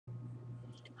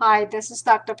Hi, this is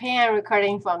Dr. Pan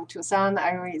recording from Tucson,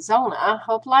 Arizona.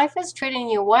 Hope life is treating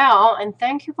you well, and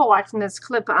thank you for watching this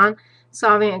clip on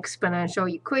solving exponential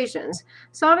equations.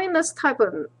 Solving this type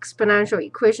of exponential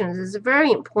equations is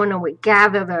very important. We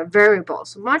gather the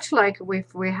variables, much like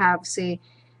if we have, say,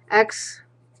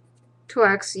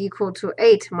 2x equal to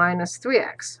 8 minus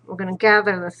 3x. We're going to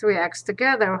gather the 3x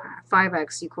together,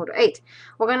 5x equal to 8.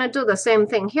 We're going to do the same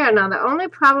thing here. Now, the only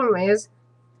problem is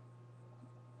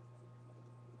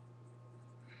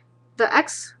the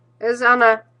x is on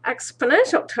an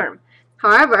exponential term.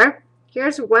 However,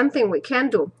 here's one thing we can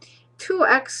do.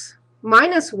 2x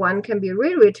minus 1 can be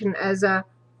rewritten as a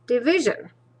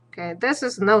division. Okay, this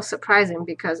is no surprising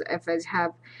because if I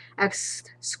have x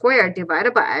squared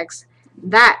divided by x,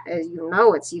 that is, you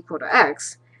know, it's equal to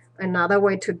x. Another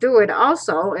way to do it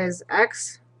also is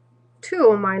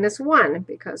x2 minus 1,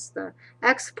 because the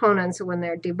exponents, when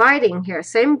they're dividing here,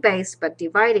 same base but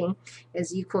dividing,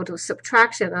 is equal to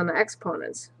subtraction on the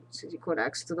exponents, which is equal to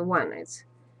x to the 1. It's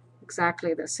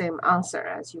exactly the same answer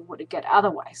as you would get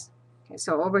otherwise. Okay,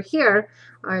 so over here,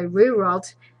 I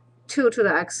rewrote 2 to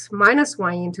the x minus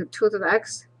 1 into 2 to the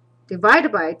x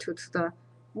divided by 2 to the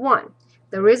 1.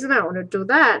 The reason I want to do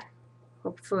that,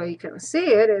 hopefully you can see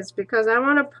it, is because I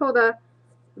want to pull the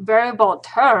variable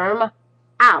term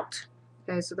out.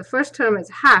 Okay, so the first term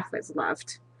is half is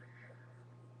left,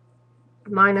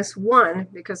 minus 1,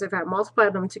 because if I multiply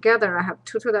them together, I have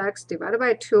 2 to the x divided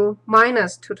by 2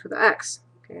 minus 2 to the x.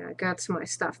 Okay, I get my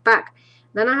stuff back.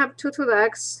 Then I have 2 to the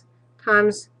x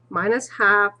times minus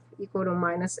half equal to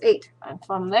minus 8. And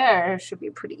from there, it should be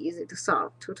pretty easy to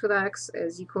solve. 2 to the x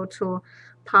is equal to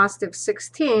positive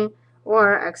 16,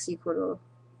 or x equal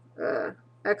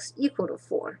to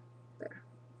 4. There.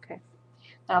 Okay.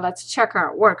 Now let's check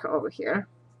our work over here.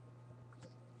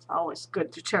 It's always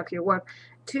good to check your work.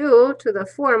 2 to the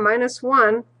 4 minus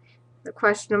 1, the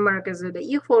question mark, is it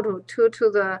equal to 2 to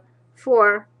the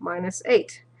 4 minus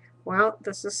 8? Well,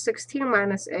 this is 16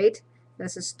 minus 8.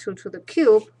 This is 2 to the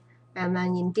cube. And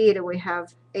then indeed we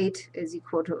have 8 is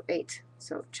equal to 8.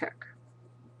 So check.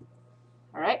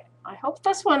 All right. I hope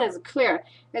this one is clear.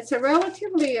 It's a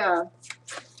relatively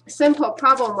simple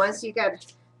problem once you get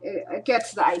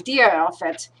to the idea of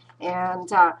it. And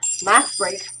math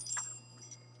break.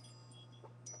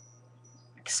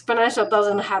 Exponential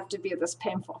doesn't have to be this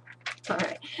painful. All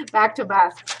right, back to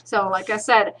math. So like I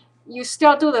said, you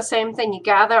still do the same thing. You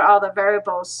gather all the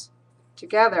variables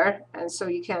together, and so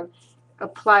you can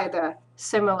apply the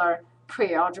similar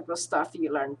pre-algebra stuff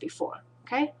you learned before.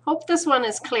 Okay, hope this one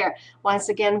is clear. Once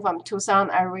again, from Tucson,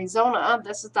 Arizona,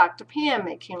 this is Dr. Pan,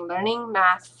 making learning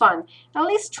math fun, at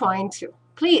least trying to.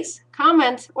 Please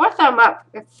comment or thumb up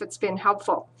if it's been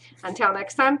helpful. Until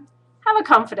next time, have a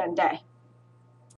confident day.